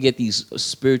 That's where we get these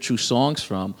spiritual songs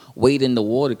from, Wade in the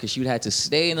Water, because she would have to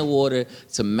stay in the water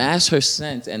to mask her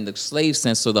scent and the slave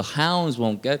scent so the hounds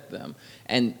won't get them.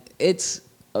 And it's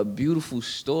a beautiful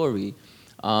story,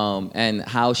 and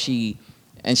how she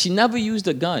never used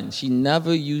a gun. She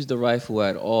never used a rifle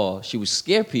at all. She would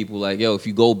scare people like, yo, if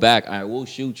you go back, I will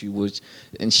shoot you.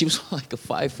 And she was like a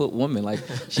 5-foot woman. Like,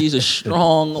 she's a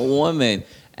strong woman.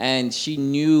 And she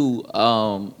knew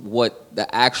what the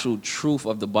actual truth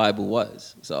of the Bible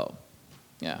was. So,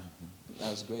 yeah, that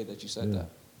was great that you said that.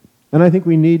 And I think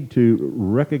we need to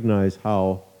recognize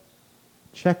how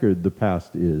checkered the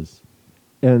past is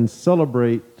and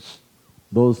celebrate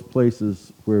those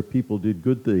places where people did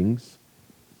good things,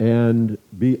 and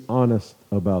be honest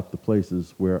about the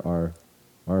places where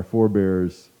our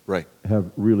forebears Right. have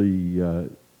really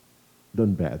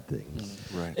done bad things.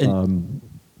 Right. And-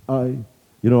 I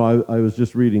was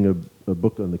just reading a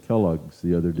book on the Kellogg's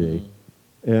the other day,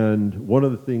 and one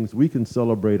of the things we can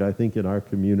celebrate, I think, in our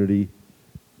community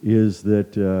is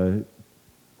that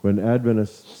when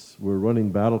Adventists were running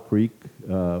Battle Creek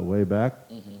way back,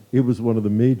 it was one of the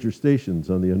major stations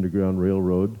on the Underground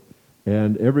Railroad,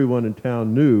 and everyone in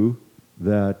town knew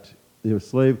that if a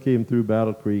slave came through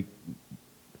Battle Creek,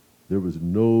 there was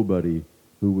nobody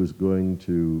who was going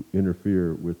to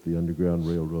interfere with the Underground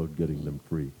Railroad getting them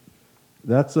free.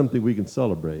 That's something we can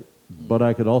celebrate, but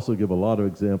I could also give a lot of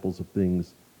examples of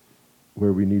things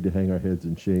where we need to hang our heads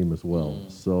in shame as well.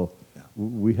 So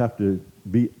we have to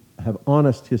have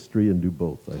honest history and do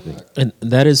both, I think. And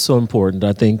that is so important.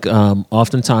 I think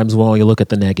oftentimes when you look at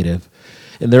the negative,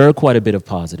 and there are quite a bit of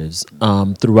positives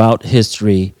throughout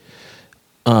history.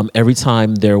 Every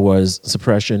time there was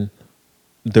suppression,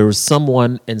 there was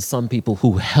someone and some people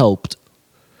who helped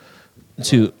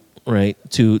to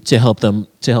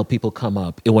help people come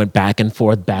up. It went back and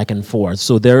forth, back and forth.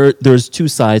 So there's two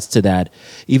sides to that.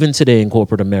 Even today in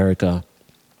corporate America,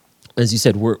 as you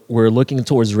said, we're looking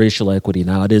towards racial equity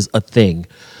now. It is a thing.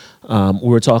 We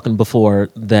were talking before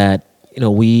that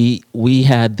we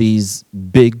had these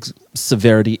big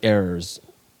severity errors,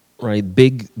 right?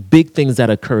 Big things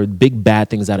that occurred, big bad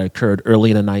things that occurred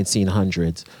early in the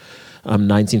 1900s.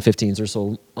 1915s or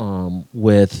so,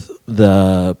 with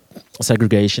the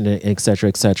segregation, et cetera,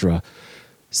 et cetera.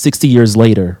 60 years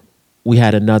later, we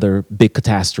had another big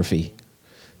catastrophe.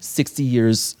 60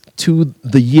 years to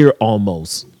the year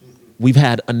almost, we've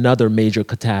had another major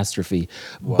catastrophe.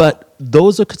 Wow. But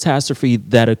those are catastrophes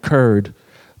that occurred,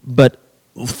 but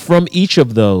from each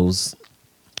of those,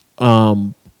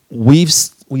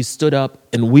 we stood up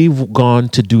and we've gone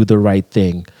to do the right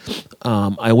thing.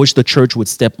 I wish the church would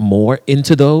step more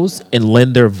into those and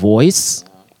lend their voice,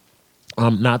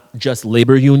 not just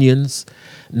labor unions,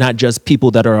 not just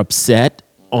people that are upset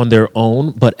on their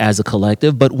own, but as a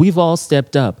collective. But we've all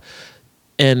stepped up.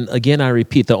 And again, I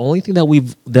repeat, the only thing that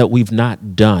we've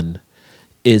not done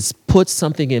is put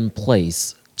something in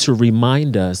place to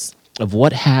remind us of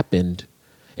what happened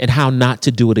and how not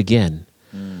to do it again.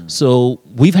 So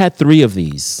we've had three of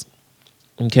these,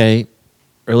 okay?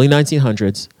 Early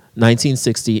 1900s,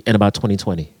 1960, and about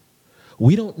 2020.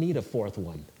 We don't need a fourth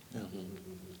one.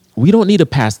 We don't need to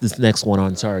pass this next one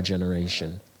on to our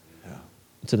generation,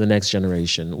 to the next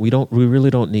generation. We really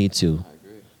don't need to.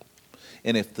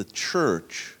 And if the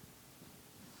church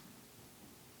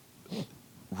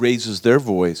raises their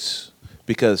voice,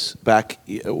 because back,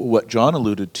 what John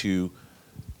alluded to,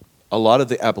 a lot of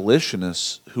the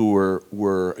abolitionists who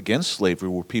were against slavery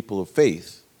were people of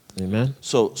faith. Amen.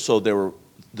 So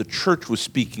the church was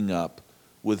speaking up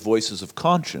with voices of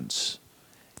conscience.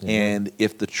 And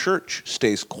if the church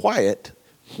stays quiet,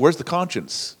 where's the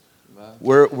conscience?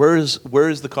 Where is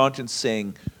the conscience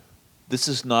saying, this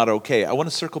is not okay? I want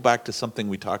to circle back to something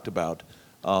we talked about.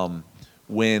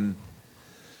 When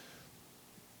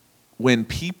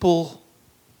people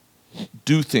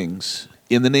do things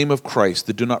in the name of Christ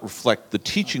that do not reflect the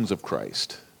teachings of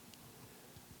Christ,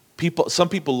 some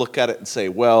people look at it and say,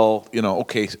 well,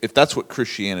 okay, if that's what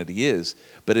Christianity is,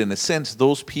 but in a sense,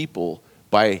 those people,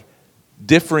 by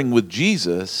differing with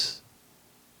Jesus,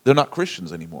 they're not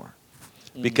Christians anymore.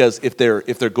 Because if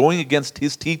they're going against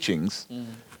his teachings,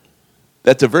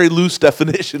 that's a very loose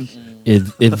definition.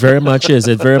 It very much is.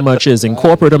 It very much is. In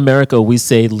corporate America, we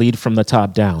say lead from the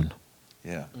top down.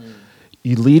 Yeah.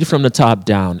 You lead from the top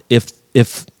down.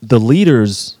 If the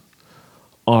leaders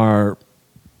are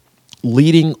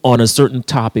leading on a certain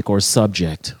topic or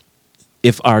subject,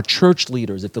 if our church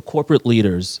leaders, if the corporate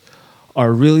leaders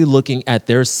are really looking at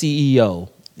their CEO,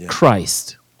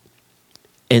 Christ,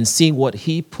 and seeing what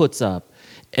he puts up,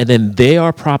 and then they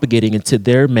are propagating it to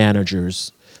their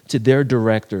managers, to their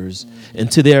directors,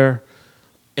 and to their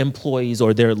employees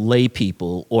or their lay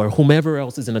people or whomever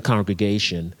else is in the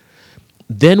congregation,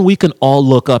 then we can all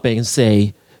look up and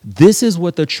say, this is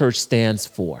what the church stands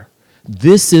for.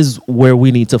 This is where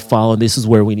we need to follow. This is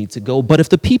where we need to go. But if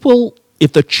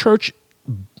the church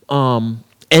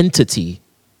entity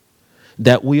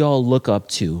that we all look up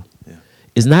to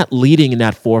is not leading in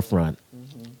that forefront,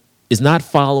 is not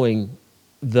following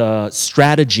the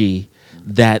strategy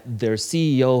that their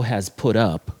CEO has put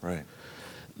up, Right.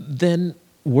 then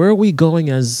where are we going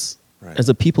as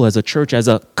a people, as a church, as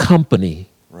a company?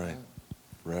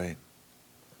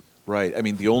 Right. I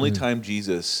mean, the only time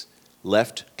Jesus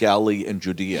left Galilee and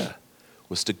Judea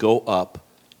was to go up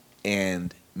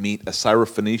and meet a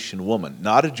Syrophoenician woman,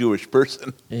 not a Jewish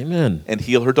person, Amen. and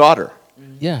heal her daughter.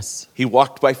 Yes. He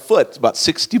walked by foot about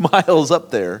 60 miles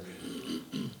up there,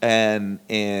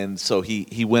 and so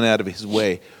he went out of his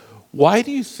way. Why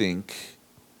do you think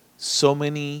so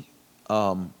many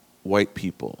white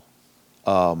people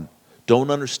don't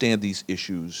understand these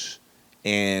issues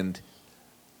and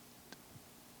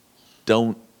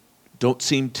don't don't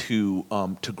seem to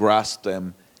grasp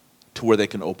them to where they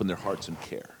can open their hearts and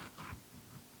care?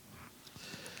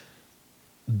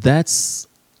 That's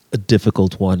a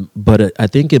difficult one, but I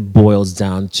think it boils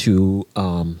down to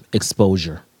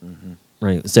exposure.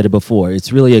 Right? I said it before.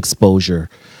 It's really exposure.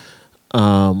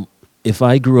 If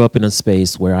I grew up in a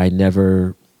space where I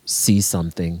never see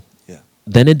something, Yeah.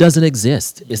 then it doesn't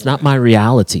exist. It's not my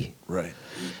reality. Right.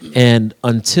 And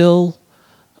until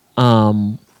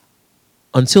you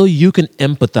can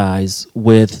empathize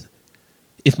with,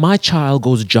 if my child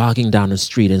goes jogging down the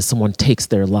street and someone takes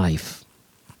their life,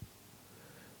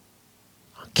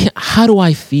 how do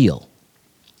I feel?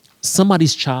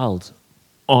 Somebody's child,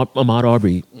 Ahmaud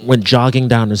Arbery, went jogging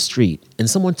down the street and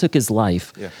someone took his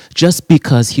life Yeah. just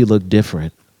because he looked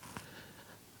different.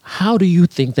 How do you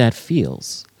think that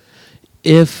feels?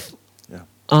 If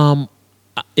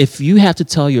you have to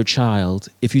tell your child,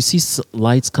 if you see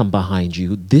lights come behind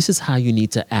you, this is how you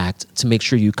need to act to make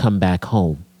sure you come back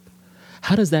home.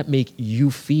 How does that make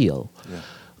you feel? Yeah.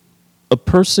 A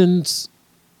person's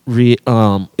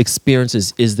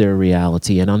experiences is their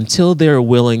reality, and until they're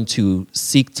willing to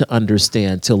seek to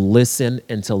understand, to listen,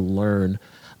 and to learn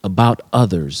about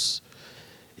others,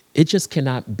 it just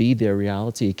cannot be their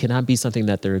reality. It cannot be something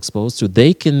that they're exposed to.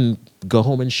 They can go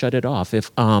home and shut it off.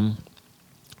 If I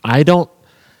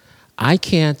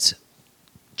can't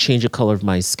change the color of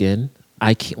my skin.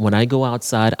 When I go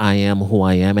outside, I am who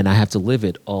I am, and I have to live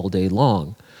it all day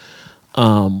long.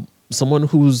 Someone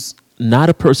who's not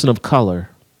a person of color,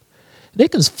 they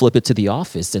can flip it to the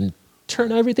office and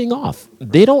turn everything off.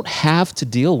 They don't have to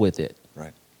deal with it,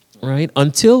 Right. right?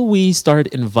 Until we start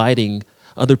inviting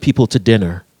other people to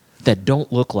dinner that don't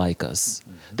look like us,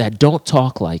 that don't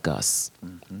talk like us,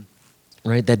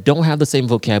 right? That don't have the same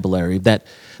vocabulary, that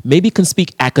maybe can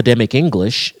speak academic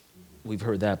English. We've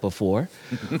heard that before,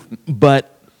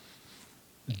 but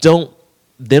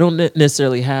they don't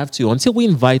necessarily have to. Until we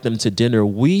invite them to dinner,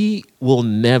 we will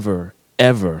never,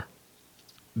 ever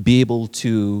be able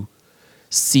to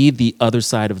see the other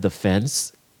side of the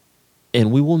fence,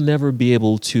 and we will never be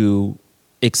able to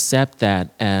accept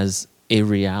that as a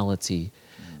reality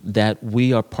that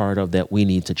we are part of, that we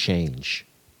need to change.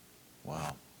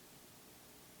 Wow.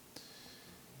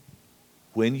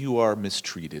 When you are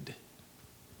mistreated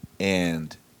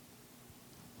and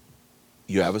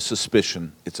you have a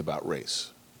suspicion it's about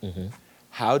race,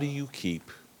 how do you keep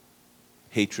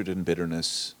hatred and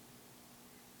bitterness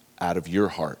out of your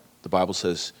heart? The Bible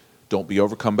says, don't be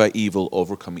overcome by evil,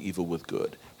 overcome evil with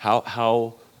good.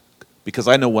 How because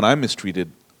I know when I'm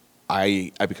mistreated,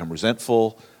 I become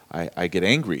resentful, I get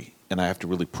angry, and I have to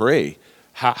really pray.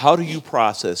 How do you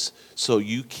process so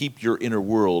you keep your inner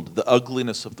world, the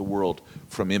ugliness of the world,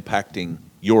 from impacting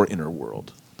your inner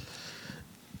world?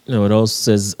 You know, it also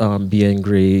says be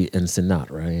angry and sin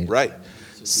not, right? Right.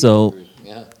 So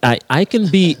Yeah. I can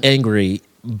be angry,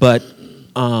 but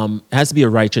it has to be a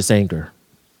righteous anger.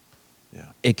 Yeah.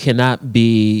 It cannot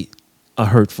be a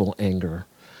hurtful anger.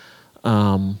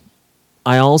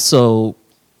 I also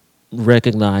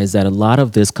recognize that a lot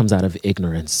of this comes out of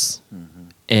ignorance.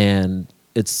 And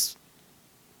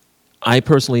I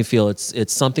personally feel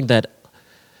it's something that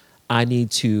I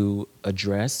need to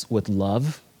address with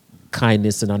love,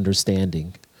 kindness, and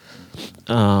understanding.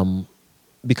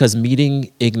 Because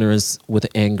meeting ignorance with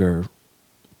anger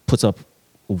puts up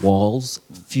walls,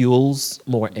 fuels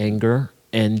more anger,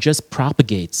 and just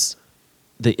propagates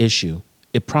the issue.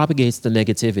 It propagates the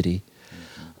negativity.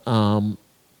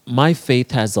 My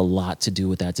faith has a lot to do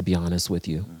with that, to be honest with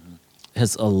you.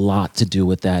 Has a lot to do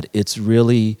with that. It's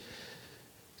really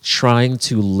trying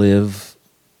to live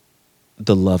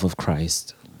the love of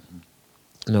Christ.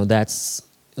 You know, that's,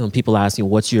 people ask you,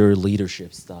 what's your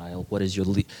leadership style? What is your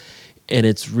and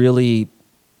it's really,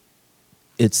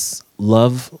 it's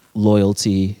love,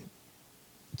 loyalty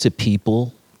to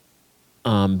people,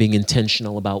 being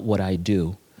intentional about what I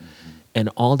do. And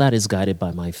all that is guided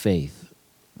by my faith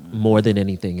more than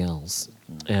anything else.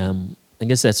 I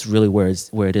guess that's really where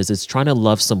it is. It's trying to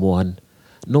love someone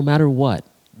no matter what,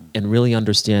 and really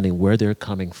understanding where they're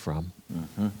coming from.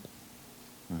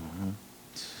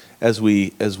 As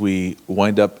we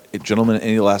wind up, gentlemen,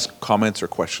 any last comments or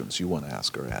questions you want to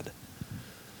ask or add?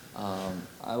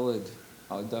 I would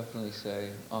definitely say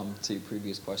to your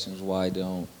previous questions, why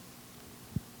don't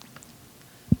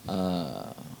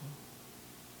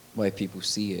white people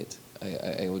see it?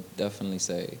 I would definitely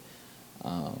say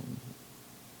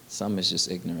some is just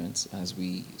ignorance, as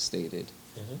we stated,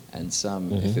 and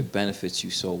some, if it benefits you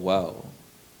so well,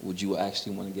 would you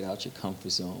actually want to get out your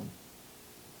comfort zone?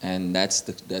 And that's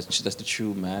the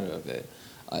true matter of it.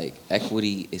 Like,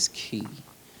 equity is key,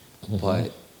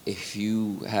 but if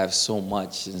you have so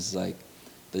much, it's like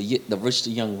the rich, the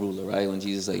young ruler, right? When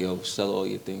Jesus said, "Yo, sell all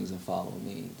your things and follow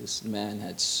me." This man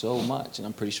had so much, and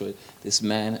I'm pretty sure this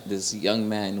young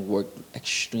man, worked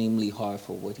extremely hard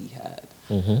for what he had.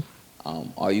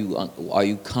 Are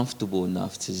you comfortable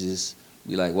enough to just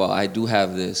be like, well, I do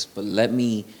have this, but let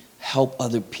me help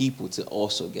other people to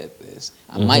also get this.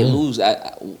 I might lose.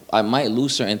 I might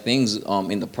lose certain things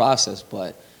in the process,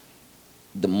 but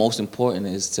the most important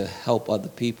is to help other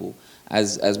people.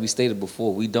 As we stated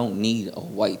before, we don't need a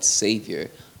white savior.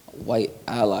 White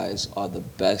allies are the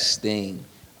best thing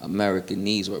America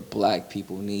needs, or black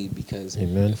people need, because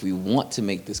Amen. if we want to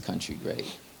make this country great,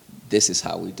 this is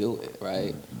how we do it,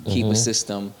 right? Keep a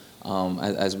system,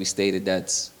 as we stated,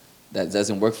 that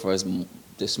doesn't work for us,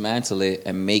 dismantle it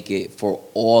and make it for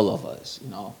all of us,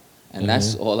 And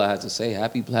that's all I have to say.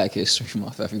 Happy Black History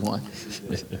Month, everyone.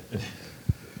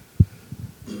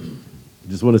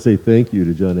 Just want to say thank you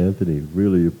to John Anthony.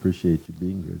 Really appreciate you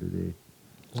being here today.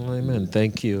 Oh, amen.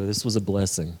 Thank you. This was a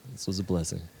blessing.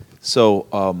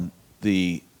 So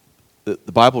the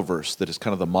Bible verse that is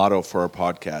kind of the motto for our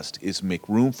podcast is "Make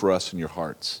room for us in your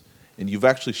hearts," and you've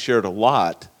actually shared a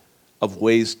lot of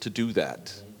ways to do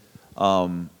that.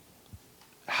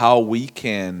 How we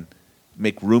can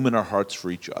make room in our hearts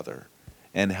for each other,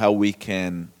 and how we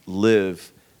can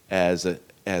live as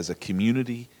a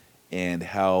community, and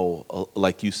how,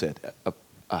 like you said,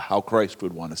 how Christ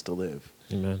would want us to live.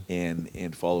 Amen.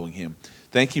 And following him.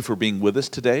 Thank you for being with us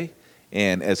today.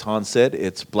 And as Hans said,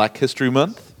 it's Black History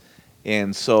Month.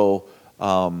 And so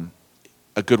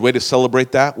a good way to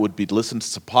celebrate that would be to listen to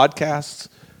some podcasts.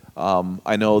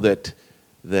 I know that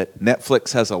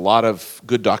Netflix has a lot of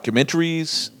good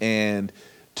documentaries, and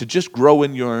to just grow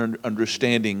in your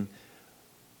understanding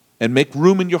and make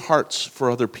room in your hearts for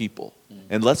other people.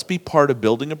 And let's be part of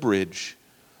building a bridge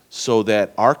so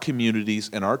that our communities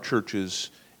and our churches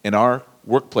and our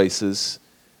workplaces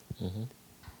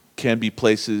can be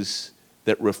places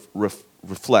that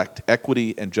reflect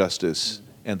equity and justice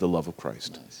and the love of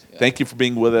Christ. Nice. Yeah. Thank you for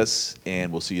being with us,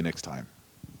 and we'll see you next time.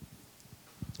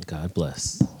 God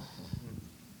bless.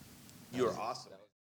 You're awesome.